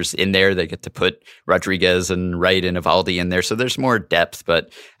starters in there. They get to put Rodriguez and Wright and Eovaldi in there. So there's more depth.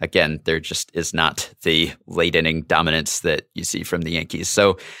 But again, there just is not the late inning dominance that you see from the Yankees.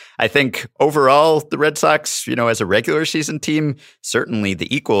 So I think overall, the Red Sox, as a regular season team, certainly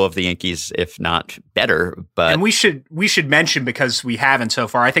the equal of the Yankees, if not better. But and we should mention, because we haven't so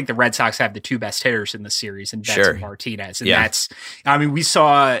far, I think the Red Sox have the two best hitters in the series in Betts and Martinez. And we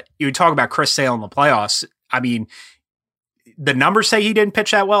saw, you talk about Chris Sale in the playoffs. I mean, the numbers say he didn't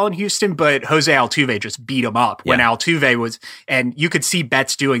pitch that well in Houston, but Jose Altuve just beat him up when Altuve was, and you could see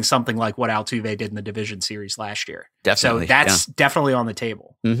Betts doing something like what Altuve did in the division series last year. Definitely. So that's definitely on the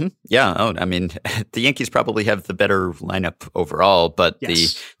table. Mm-hmm. Yeah. Oh, I mean, the Yankees probably have the better lineup overall, but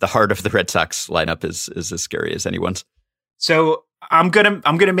the heart of the Red Sox lineup is as scary as anyone's. So I'm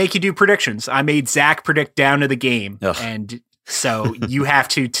gonna make you do predictions. I made Zach predict down to the game, and so you have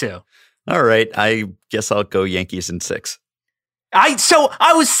to too. All right. I guess I'll go Yankees in 6. I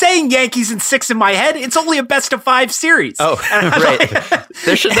was saying Yankees in 6 in my head. It's only a best of 5 series. Oh, right.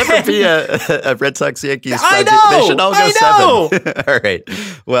 There should never be a Red Sox Yankees. I know. They should all go 7. All right.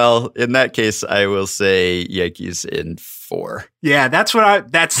 Well, in that case, I will say Yankees in 4. Yeah, that's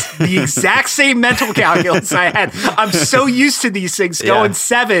the exact same mental calculus I had. I'm so used to these things going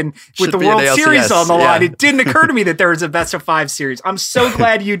 7 with the World Series on the line. It didn't occur to me that there was a best of 5 series. I'm so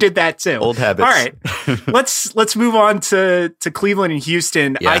glad you did that too. Old habits. All right. Let's move on to Cleveland and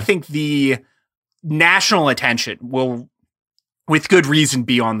Houston. I think the national attention will, with good reason,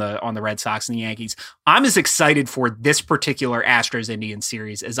 be on the Red Sox and the Yankees. I'm as excited for this particular Astros-Indians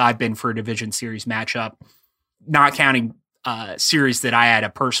series as I've been for a division series matchup, not counting series that I had a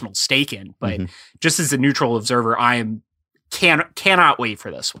personal stake in, but just as a neutral observer, cannot wait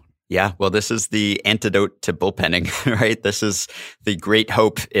for this one. Yeah, well, this is the antidote to bullpenning, right? This is the great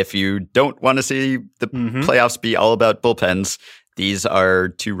hope. If you don't want to see the playoffs be all about bullpens, these are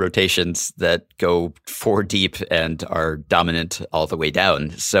 2 rotations that go 4 deep and are dominant all the way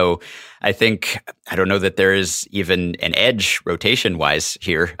down. So I don't know that there is even an edge rotation-wise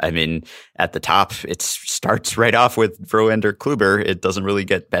here. I mean, at the top, it starts right off with Verlander, Kluber. It doesn't really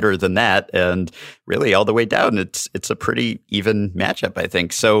get better than that. And really, all the way down, it's a pretty even matchup, I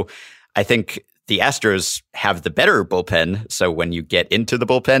think. So I think the Astros have the better bullpen. So when you get into the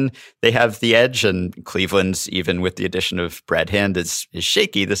bullpen, they have the edge. And Cleveland's, even with the addition of Brad Hand, is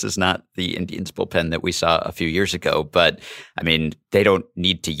shaky. This is not the Indians bullpen that we saw a few years ago. But I mean, they don't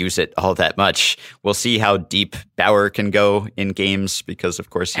need to use it all that much. We'll see how deep Bauer can go in games because, of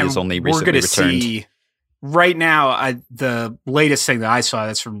course, he's only recently returned. See, right now, the latest thing that I saw,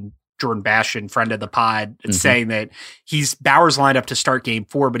 that's from Jordan Bastian, friend of the pod, saying that Bauer's lined up to start game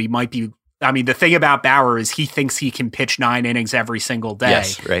 4, but he might be. I mean, the thing about Bauer is he thinks he can pitch 9 innings every single day.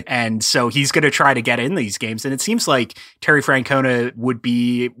 Yes, right. And so he's going to try to get in these games. And it seems like Terry Francona would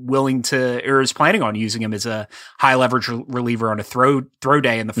be willing to, or is planning on using him as a high leverage reliever on a throw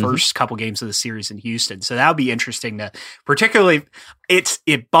day in the first couple games of the series in Houston. So that would be interesting to, particularly,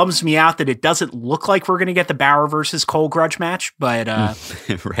 it bums me out that it doesn't look like we're going to get the Bauer versus Cole grudge match, but,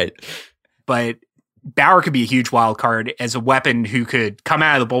 right. But Bauer could be a huge wild card as a weapon who could come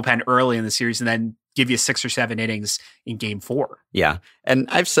out of the bullpen early in the series and then give you 6 or 7 innings in game 4. Yeah. And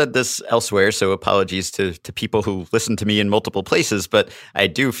I've said this elsewhere, so apologies to people who listen to me in multiple places, but I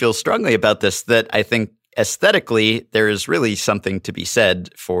do feel strongly about this, that I think aesthetically, there is really something to be said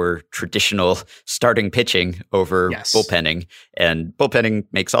for traditional starting pitching over bullpenning. And bullpenning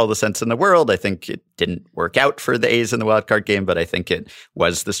makes all the sense in the world. I think it didn't work out for the A's in the wild card game, but I think it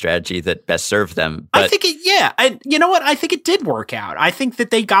was the strategy that best served them. But I think you know what? I think it did work out. I think that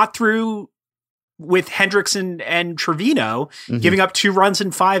they got through with Hendricks and Trevino giving up 2 runs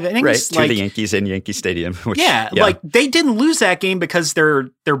in 5 innings. Right, to the Yankees in Yankee Stadium. Which, like they didn't lose that game because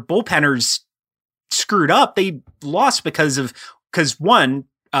their bullpenners screwed up. They lost because one,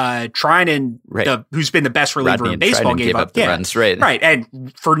 Trinan, who's been the best reliever in baseball, gave up the runs, right.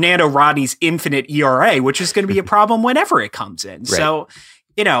 And Fernando Rodney's infinite ERA, which is going to be a problem whenever it comes in. Right. So,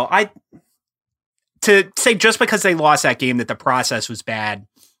 to say just because they lost that game that the process was bad,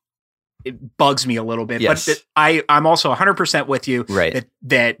 it bugs me a little bit. Yes. But I'm also 100% with you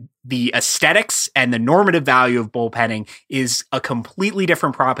that the aesthetics and the normative value of bullpenning is a completely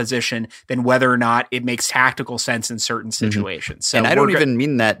different proposition than whether or not it makes tactical sense in certain situations. So and I don't even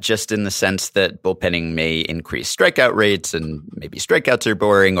mean that just in the sense that bullpenning may increase strikeout rates and maybe strikeouts are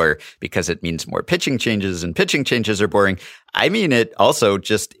boring, or because it means more pitching changes and pitching changes are boring. I mean it also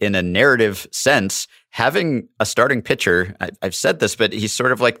just in a narrative sense. having a starting pitcher, I've said this, but he's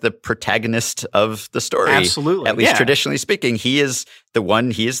sort of like the protagonist of the story. Absolutely. At least traditionally speaking, he is the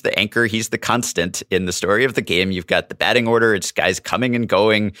one, he is the anchor, he's the constant in the story of the game. You've got the batting order, it's guys coming and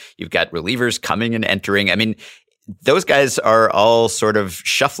going. You've got relievers coming and entering. I mean, those guys are all sort of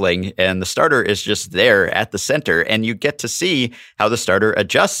shuffling, and the starter is just there at the center. And you get to see how the starter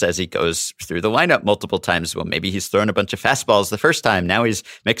adjusts as he goes through the lineup multiple times. Well, maybe he's thrown a bunch of fastballs the first time. Now he's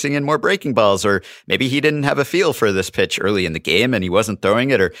mixing in more breaking balls, or maybe he didn't have a feel for this pitch early in the game and he wasn't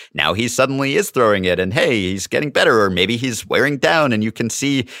throwing it, or now he suddenly is throwing it and hey, he's getting better, or maybe he's wearing down and you can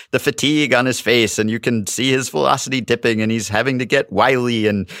see the fatigue on his face and you can see his velocity dipping and he's having to get wily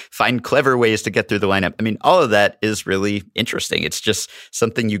and find clever ways to get through the lineup. I mean, all of that is really interesting. It's just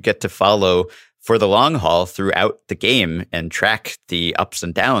something you get to follow for the long haul throughout the game and track the ups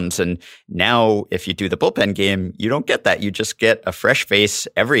and downs. And now if you do the bullpen game, you don't get that. You just get a fresh face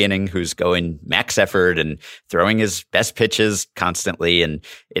every inning who's going max effort and throwing his best pitches constantly. And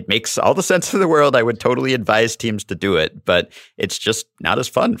it makes all the sense in the world. I would totally advise teams to do it, but it's just not as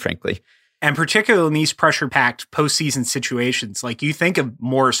fun, frankly. And particularly in these pressure-packed postseason situations, like you think of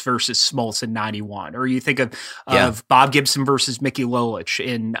Morris versus Smoltz in '91, or you think of Bob Gibson versus Mickey Lolich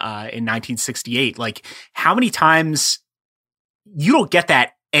in 1968. Like, how many times you don't get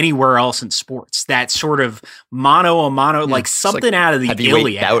that anywhere else in sports? That sort of mano a mano, like something like out of the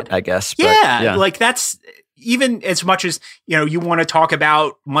Iliad. Doubt, I guess. But, yeah, like that's. Even as much as, you want to talk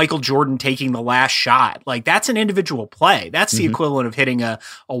about Michael Jordan taking the last shot, like that's an individual play. That's the equivalent of hitting a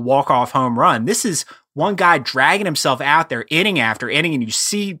walk-off home run. This is one guy dragging himself out there inning after inning, and you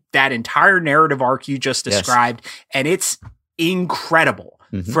see that entire narrative arc you just described, and it's incredible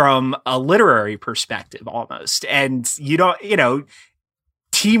from a literary perspective almost. And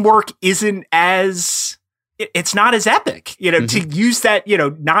teamwork isn't as... It's not as epic, to use that,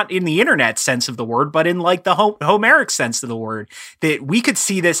 not in the internet sense of the word, but in like the Homeric sense of the word, that we could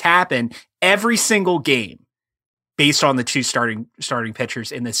see this happen every single game based on the two starting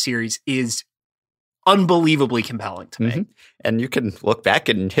pitchers in this series is unbelievably compelling to me. And you can look back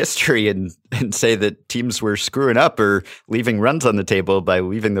in history and say that teams were screwing up or leaving runs on the table by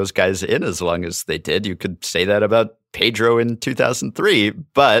leaving those guys in as long as they did. You could say that about Pedro in 2003,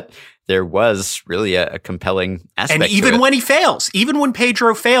 but there was really a compelling aspect. And even when he fails, even when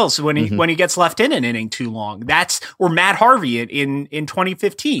Pedro fails, when he gets left in an inning too long, or Matt Harvey in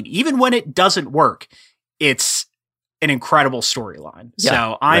 2015, even when it doesn't work, it's an incredible storyline.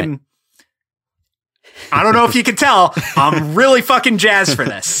 So I don't know if you can tell, I'm really fucking jazzed for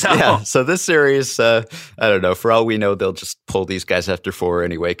this. So this series, I don't know. For all we know, they'll just pull these guys after 4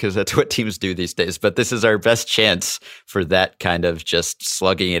 anyway, because that's what teams do these days. But this is our best chance for that kind of just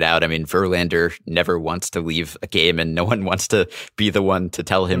slugging it out. I mean, Verlander never wants to leave a game, and no one wants to be the one to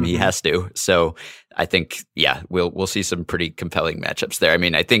tell him he has to. So I think, we'll see some pretty compelling matchups there. I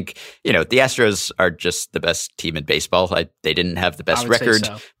mean, I think, the Astros are just the best team in baseball. They didn't have the best record,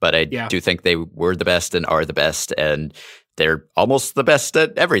 but I do think they were the best and are the best. And they're almost the best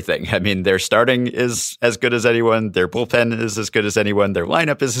at everything. I mean, their starting is as good as anyone. Their bullpen is as good as anyone. Their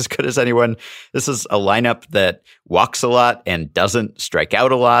lineup is as good as anyone. This is a lineup that walks a lot and doesn't strike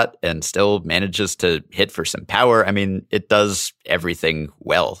out a lot and still manages to hit for some power. I mean, it does everything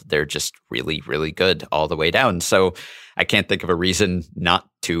well. They're just really, really good all the way down. So I can't think of a reason not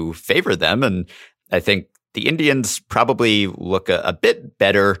to favor them. And I think the Indians probably look a bit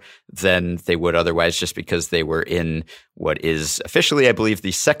better than they would otherwise, just because they were in what is officially, I believe,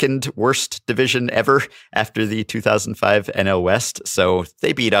 the second worst division ever after the 2005 NL West. So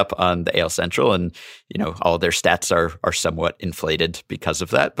they beat up on the AL Central, and all their stats are somewhat inflated because of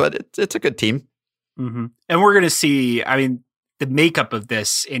that. But it's a good team. And we're going to see. I mean, the makeup of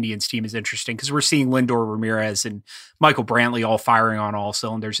this Indians team is interesting because we're seeing Lindor, Ramirez, and Michael Brantley all firing on all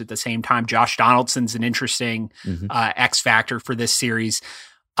cylinders at the same time. Josh Donaldson's an interesting X factor for this series.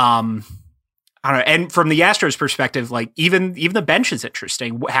 I don't know. And from the Astros perspective, like even the bench is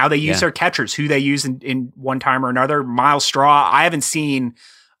interesting. How they use their catchers, who they use in one time or another. Miles Straw, I haven't seen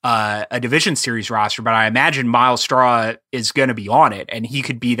a division series roster, but I imagine Miles Straw is going to be on it, and he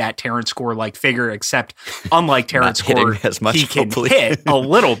could be that Terrence Gore-like figure, except unlike Terrence Gore, he can hit a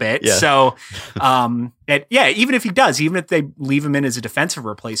little bit. So, even if he does, even if they leave him in as a defensive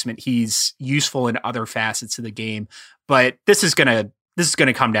replacement, he's useful in other facets of the game. But this is going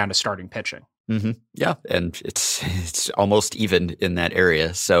to come down to starting pitching. Yeah, and it's almost even in that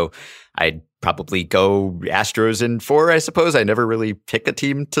area. So I'd probably go Astros in 4, I suppose. I never really pick a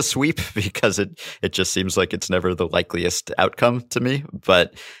team to sweep because it just seems like it's never the likeliest outcome to me.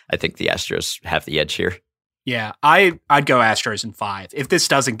 But I think the Astros have the edge here. Yeah, I'd go Astros in 5. If this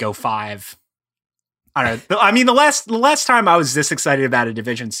doesn't go 5, I don't know. I mean, the last time I was this excited about a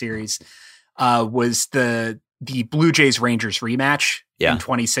division series was the Blue Jays Rangers rematch in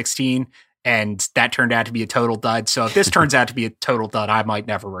 2016. And that turned out to be a total dud. So if this turns out to be a total dud, I might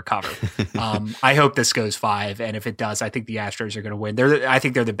never recover. I hope this goes 5. And if it does, I think the Astros are going to win. I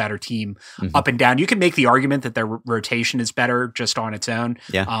think they're the better team up and down. You can make the argument that their rotation is better just on its own.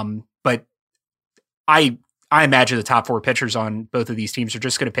 Yeah. But I imagine the top 4 pitchers on both of these teams are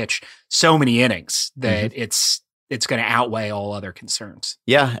just going to pitch so many innings that it's going to outweigh all other concerns.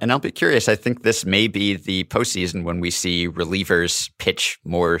 Yeah, and I'll be curious. I think this may be the postseason when we see relievers pitch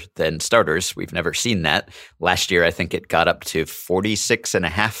more than starters. We've never seen that. Last year, I think it got up to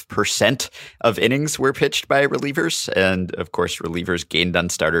 46.5% of innings were pitched by relievers. And of course, relievers gained on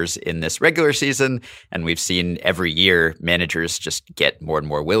starters in this regular season. And we've seen every year managers just get more and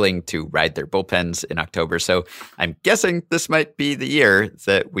more willing to ride their bullpens in October. So I'm guessing this might be the year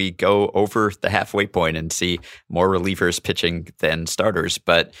that we go over the halfway point and see more relievers pitching than starters.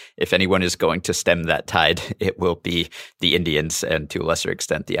 But if anyone is going to stem that tide, it will be the Indians and to a lesser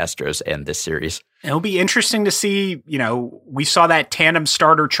extent the Astros and this series. It'll be interesting to see, we saw that tandem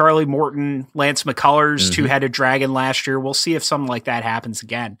starter, Charlie Morton, Lance McCullers, two-headed dragon last year. We'll see if something like that happens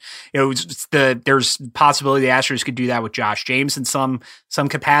again. There's possibility the Astros could do that with Josh James in some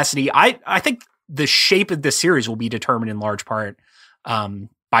capacity. I think the shape of this series will be determined in large part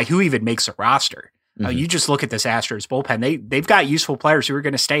by who even makes a roster. You just look at this Astros bullpen. They've got useful players who are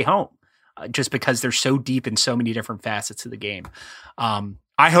going to stay home just because they're so deep in so many different facets of the game.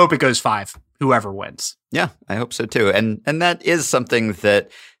 I hope it goes 5, whoever wins. Yeah, I hope so too. And that is something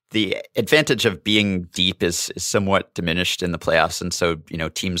that the advantage of being deep is somewhat diminished in the playoffs. And so,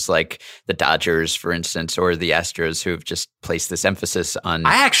 teams like the Dodgers, for instance, or the Astros who have just placed this emphasis on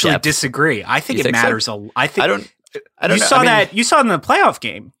I actually depth. Disagree. I think it matters a lot. I don't know. Saw that. You saw it in the playoff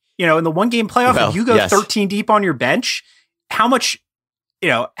game. In the 1-game playoff, if you go 13 deep on your bench, how much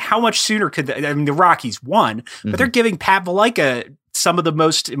sooner could the Rockies won, but they're giving Pat Valaika some of the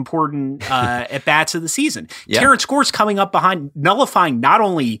most important at-bats of the season. Yeah. Terrence Gore's coming up behind, nullifying not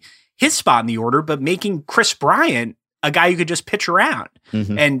only his spot in the order, but making Chris Bryant a guy you could just pitch around.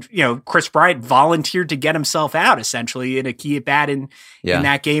 And, Chris Bryant volunteered to get himself out essentially in a key at bat in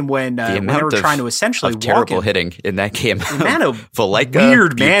that game when they were trying to essentially walk terrible hitting in that game. Valaika,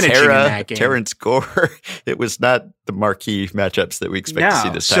 weird managing in that game. Terrence Gore. It was not the marquee matchups that we expect to see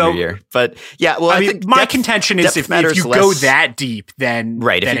this time of year. But I think my contention is if you go that deep, then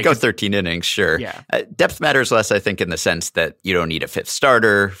right. Then if you go 13 innings, sure. Yeah. Depth matters less, I think, in the sense that you don't need a 5th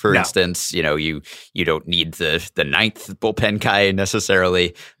starter, for instance. You don't need the 9th bullpen guy necessarily.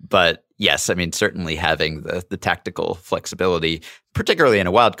 But yes, I mean, certainly having the tactical flexibility, particularly in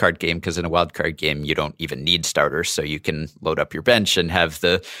a wild card game, because in a wild card game, you don't even need starters. So you can load up your bench and have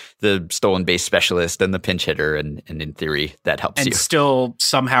the stolen base specialist and the pinch hitter. And in theory, that helps you. And still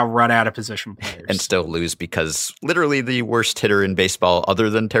somehow run out of position players. And still lose because literally the worst hitter in baseball,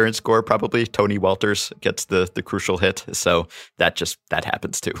 other than Terrence Gore, probably Tony Walters gets the crucial hit. So that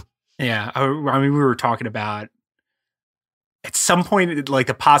happens too. Yeah. I mean, we were talking about at some point, like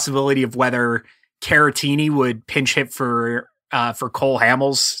the possibility of whether Caratini would pinch hit for Cole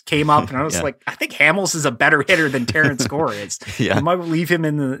Hamels came up, and I was like, I think Hamels is a better hitter than Terrence Gore is. I might leave him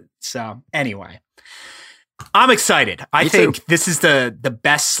in the. So anyway, I'm excited. I think this is the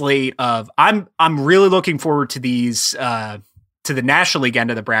best slate of. I'm really looking forward to these to the National League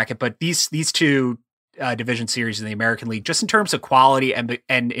end of the bracket, but these two division series in the American League, just in terms of quality and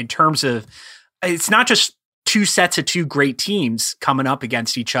in terms of, it's not just 2 sets of 2 great teams coming up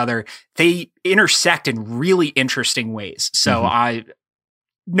against each other. They intersect in really interesting ways. So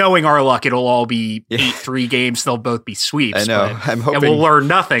knowing our luck, it'll all be 8-3 games. They'll both be sweeps. I know. I'm hoping, and we'll learn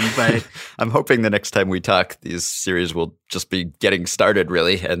nothing, but I'm hoping the next time we talk, these series will just be getting started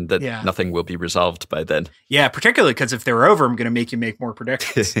really, and that nothing will be resolved by then. Yeah, particularly because if they're over, I'm going to make you make more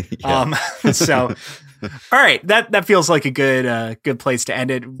predictions. So, all right, that feels like a good place to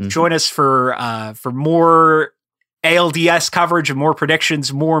end it. Join us for more ALDS coverage and more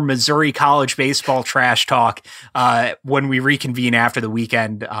predictions, more Missouri college baseball trash talk when we reconvene after the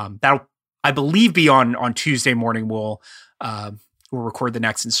weekend. That'll, I believe, be on Tuesday morning. We'll record the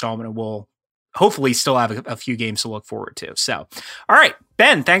next installment, and we'll hopefully still have a few games to look forward to. So, all right,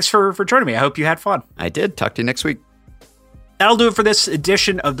 Ben, thanks for joining me. I hope you had fun. I did. Talk to you next week. That'll do it for this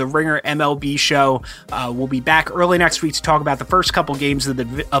edition of the Ringer MLB show. We'll be back early next week to talk about the first couple games of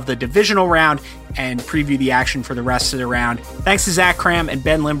the divisional round and preview the action for the rest of the round. Thanks to Zach Kram and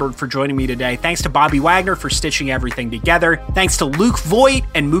Ben Lindbergh for joining me today. Thanks to Bobby Wagner for stitching everything together. Thanks to Luke Voigt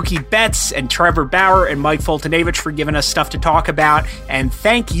and Mookie Betts and Trevor Bauer and Mike Fultonavich for giving us stuff to talk about. And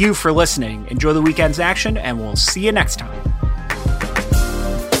thank you for listening. Enjoy the weekend's action, and we'll see you next time.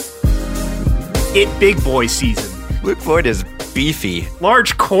 It big boy season. Luke Voigt is beefy.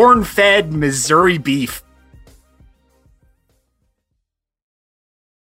 Large corn-fed Missouri beef.